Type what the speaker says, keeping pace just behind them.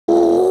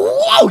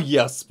Oh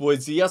yes,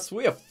 boys, yes,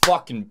 we are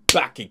fucking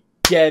back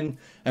again,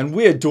 and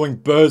we are doing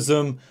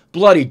Burzum,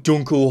 bloody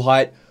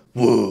Dunkelheit.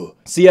 Woo.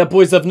 So yeah,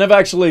 boys, I've never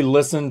actually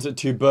listened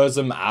to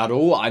Burzum at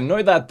all. I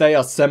know that they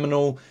are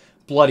seminal,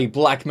 bloody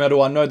black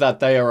metal. I know that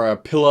they are a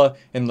pillar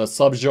in the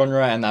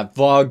subgenre, and that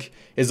Varg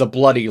is a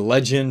bloody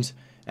legend.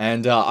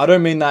 And I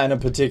don't mean that in a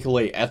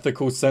particularly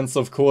ethical sense,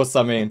 of course.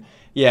 I mean,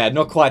 yeah,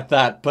 not quite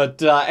that.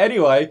 But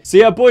anyway, so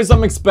yeah, boys,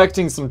 I'm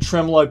expecting some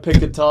tremolo pick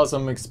guitars.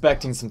 I'm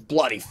expecting some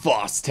bloody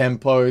fast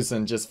tempos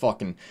and just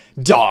fucking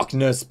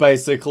darkness,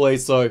 basically.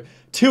 So,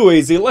 too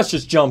easy. Let's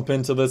just jump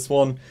into this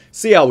one.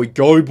 See how we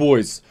go,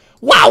 boys.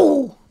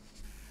 Wow!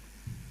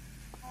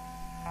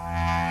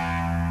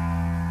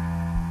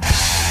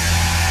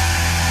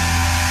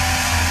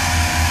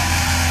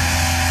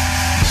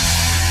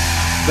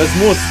 There's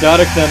more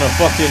static than a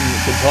fucking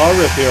guitar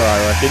riff here,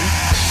 I reckon.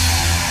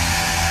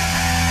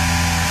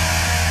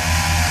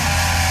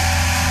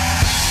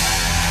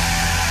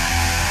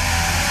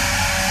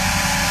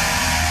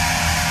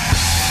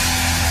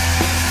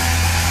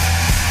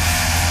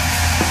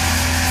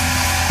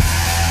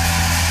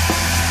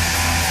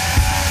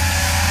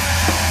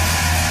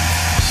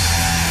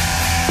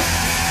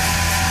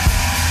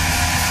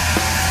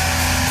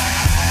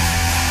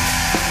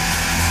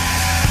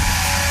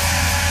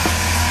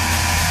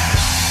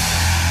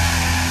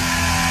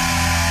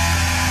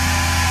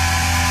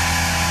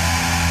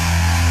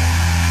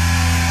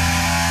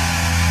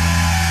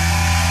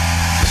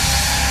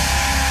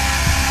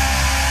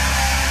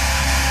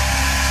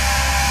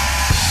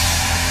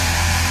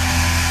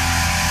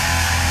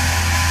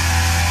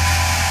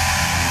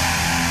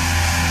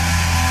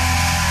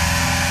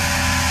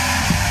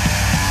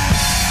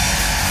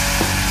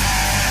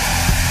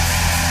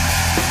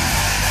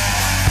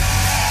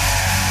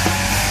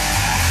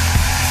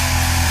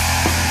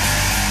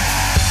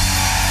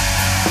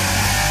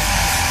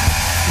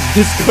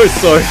 This goes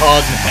so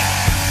hard,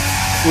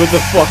 man. With the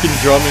fucking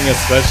drumming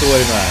especially,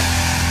 man.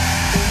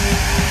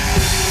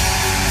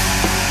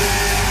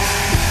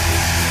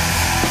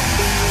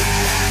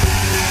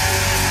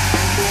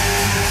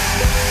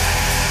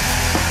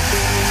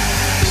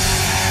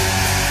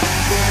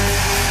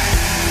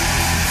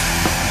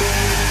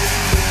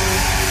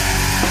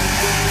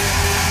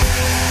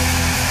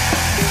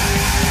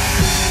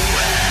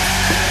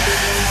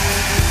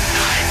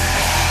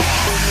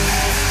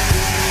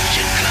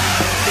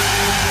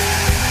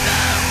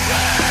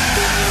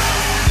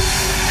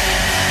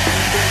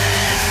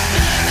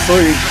 So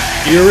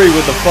eerie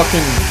with the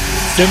fucking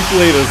synth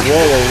lead as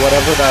well, or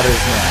whatever that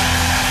is now.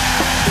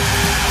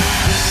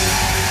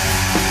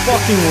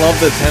 Fucking love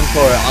the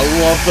tempo. I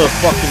love the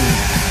fucking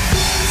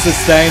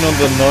sustain on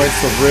the notes,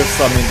 the riffs.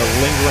 I mean, the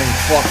lingering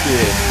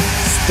fucking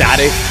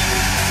static.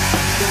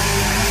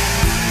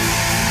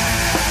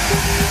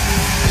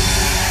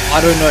 I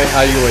don't know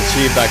how you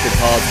achieve that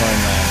guitar tone,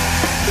 man.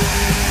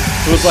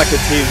 Feels like a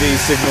TV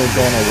signal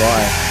gone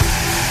awry.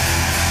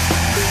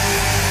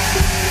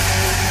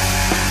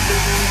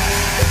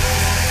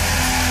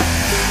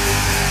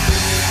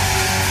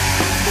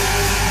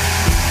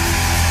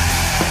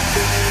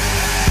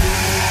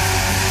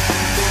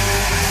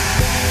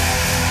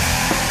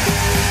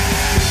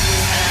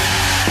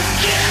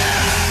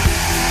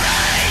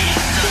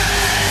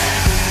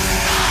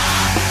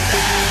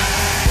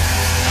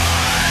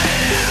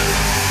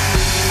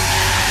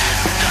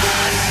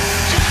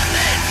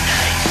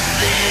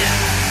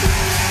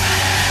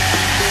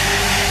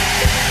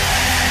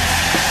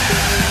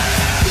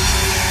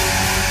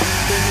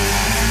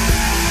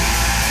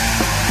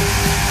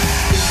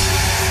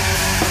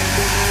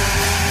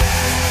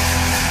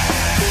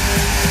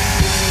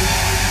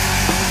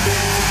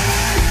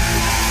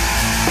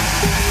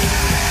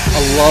 I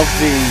love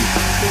the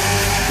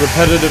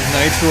repetitive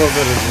nature of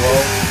it as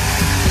well.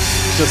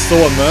 It's just so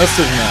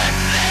immersive, man.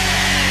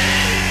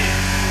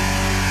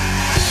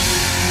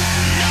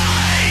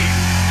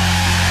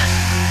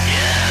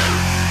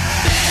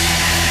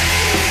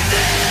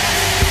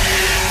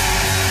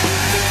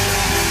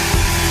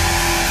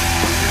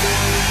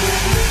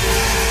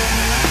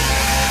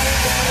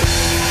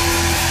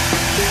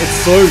 It's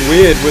so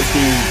weird with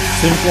the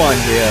synth line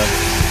here,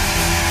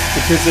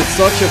 because it's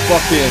such a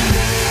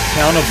fucking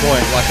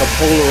counterpoint, like a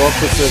polar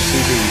opposite to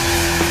the,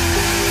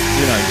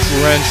 you know,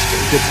 drenched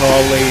guitar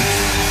leads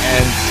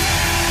and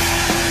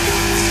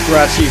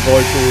scratchy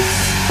vocals,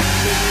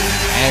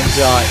 and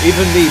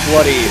even the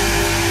bloody,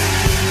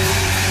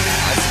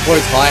 I suppose,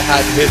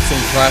 hi-hat hits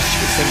and crash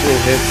cymbal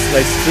hits,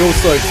 they feel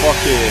so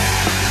fucking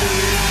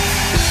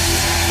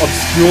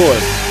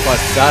obscured by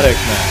static,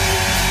 man.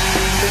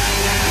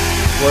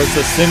 Whereas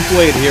the synth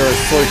lead here is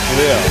so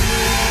clear.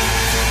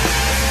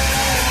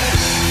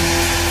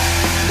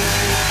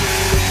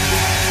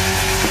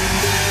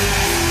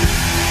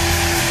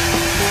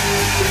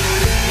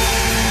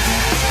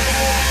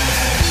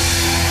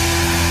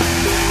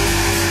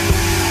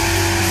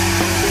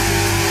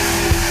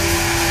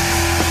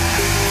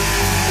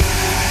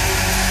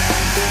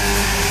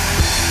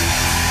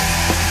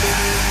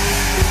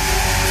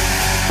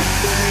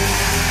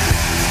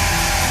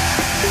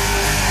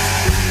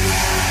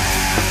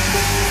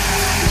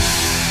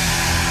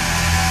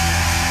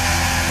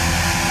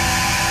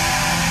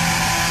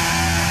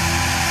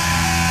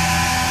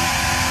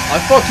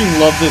 fucking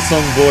love this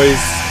song,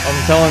 boys. I'm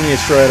telling you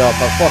straight up,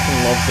 I fucking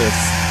love this.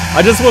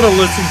 I just want to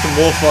listen to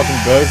more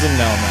fucking Burzum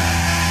now, man.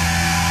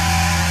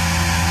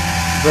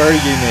 Very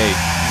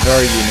unique.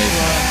 Very unique,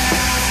 man.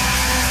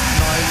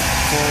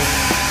 Nightfall,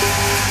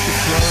 you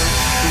close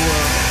the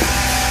world,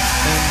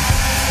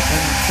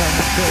 and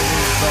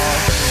cemetery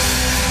darkness,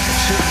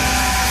 children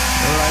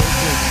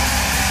rises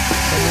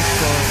from the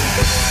soil,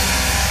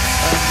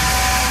 and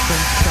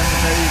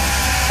contaminate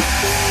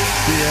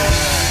the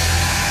air.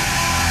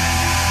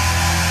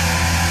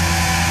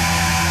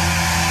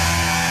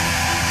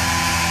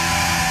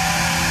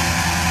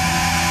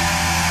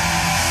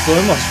 So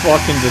much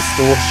fucking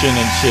distortion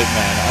and shit,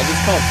 man. I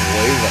just can't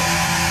believe it.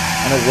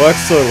 And it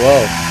works so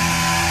well.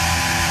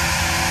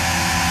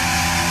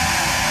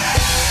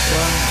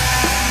 When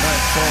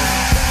nightfall,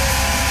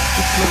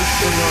 you close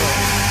the world,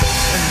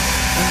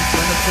 and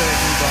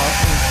cemetery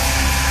darkness,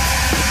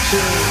 the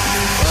chill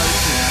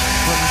rises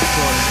from the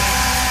soil,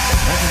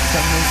 and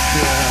contaminates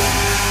the air.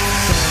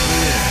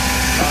 Suddenly,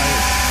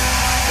 life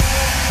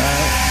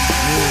has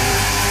new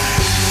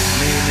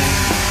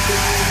meaning.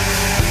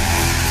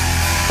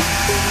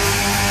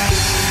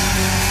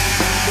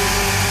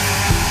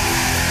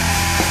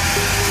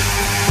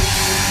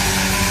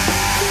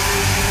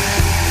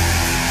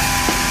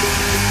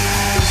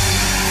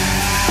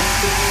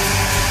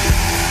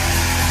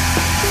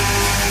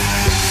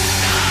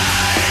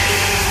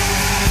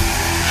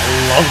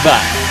 Love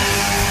that.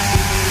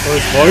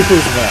 Those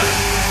vocals, man.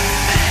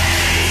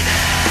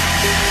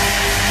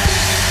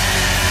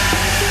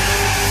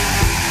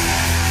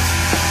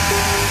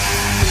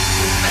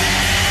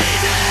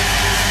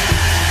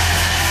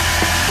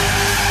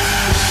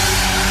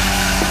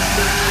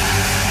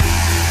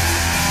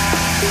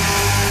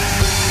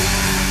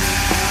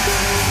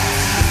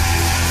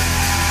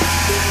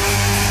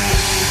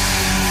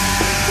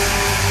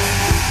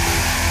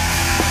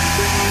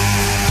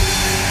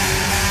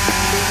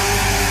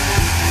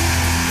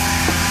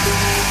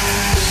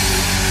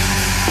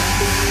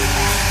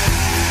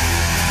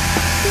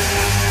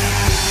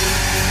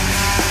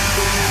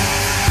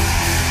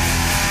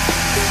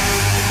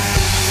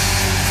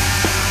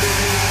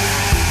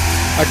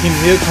 I can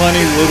hear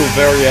tiny little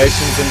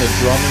variations in the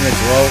drumming as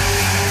well.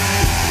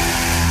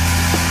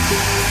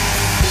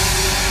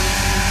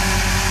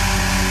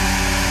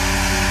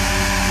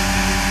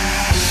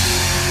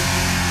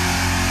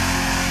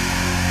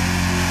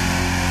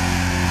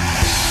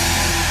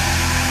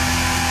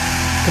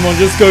 Come on,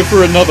 just go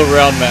for another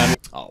round, man.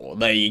 Oh, well,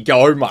 there you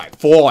go, mate.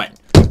 Fine.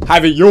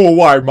 Have it your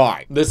way,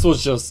 mate. This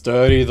was just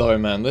dirty though,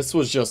 man. This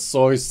was just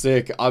so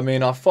sick. I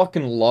mean, I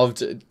fucking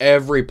loved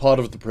every part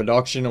of the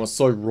production. It was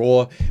so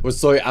raw. It was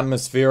so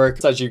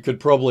atmospheric. As you could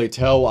probably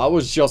tell, I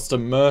was just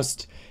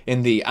immersed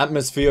in the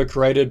atmosphere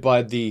created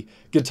by the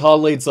guitar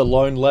leads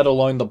alone, let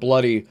alone the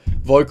bloody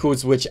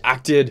vocals, which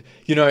acted,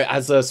 you know,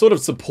 as a sort of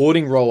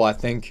supporting role, I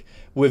think,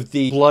 with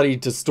the bloody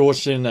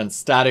distortion and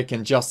static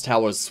and just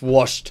how it was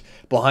swashed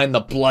behind the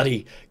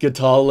bloody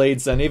guitar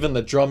leads, and even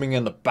the drumming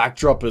and the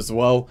backdrop as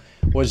well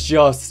was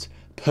just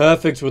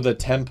perfect with the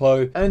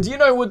tempo. And you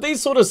know, with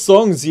these sort of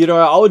songs, you know,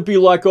 I would be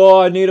like,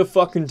 oh, I need a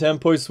fucking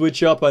tempo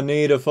switch up, I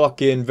need a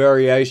fucking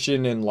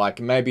variation in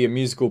like maybe a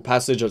musical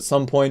passage at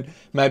some point,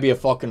 maybe a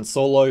fucking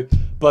solo.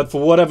 But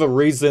for whatever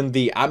reason,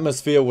 the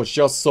atmosphere was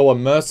just so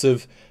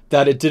immersive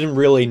that it didn't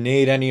really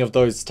need any of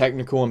those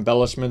technical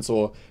embellishments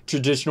or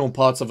traditional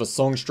parts of a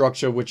song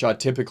structure, which I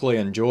typically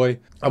enjoy.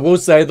 I will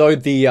say though,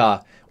 the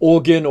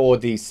organ or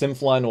the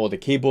synth line or the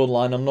keyboard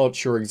line, I'm not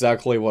sure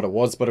exactly what it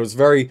was, but it was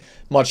very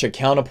much a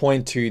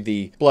counterpoint to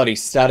the bloody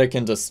static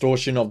and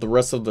distortion of the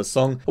rest of the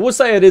song. I will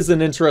say it is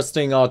an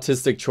interesting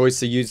artistic choice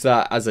to use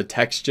that as a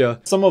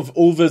texture. Some of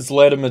Ulver's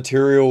later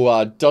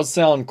material does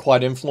sound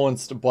quite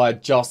influenced by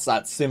just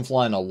that synth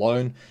line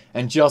alone,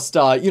 and just,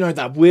 you know,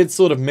 that weird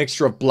sort of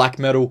mixture of black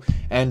metal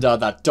and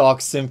that dark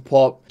synth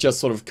pop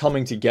just sort of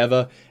coming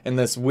together in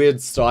this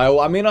weird style.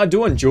 I mean, I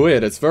do enjoy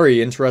it. It's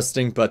very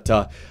interesting, but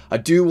I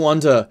do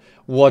wonder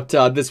what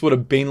this would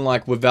have been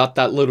like without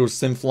that little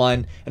synth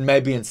line, and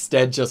maybe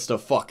instead just a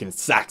fucking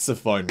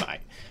saxophone, mate.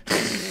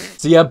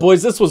 So yeah,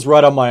 boys, this was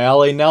right up my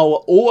alley. Now,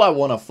 all I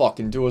want to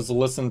fucking do is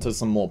listen to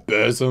some more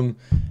Burzum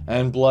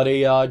and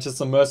bloody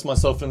just immerse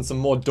myself in some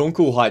more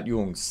Dunkelheit,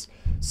 Jungs.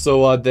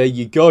 So there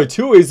you go,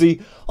 too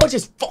easy. I'll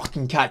just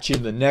fucking catch you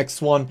in the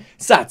next one.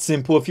 It's that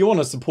simple. If you want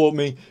to support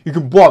me, you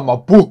can buy my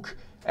book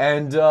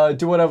and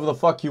do whatever the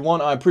fuck you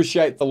want. I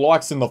appreciate the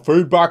likes and the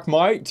feedback,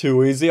 mate.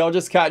 Too easy. I'll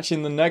just catch you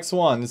in the next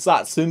one. It's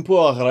that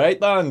simple, right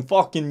then?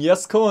 Fucking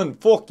yes,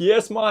 cunt. Fuck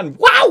yes, man.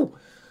 Wow!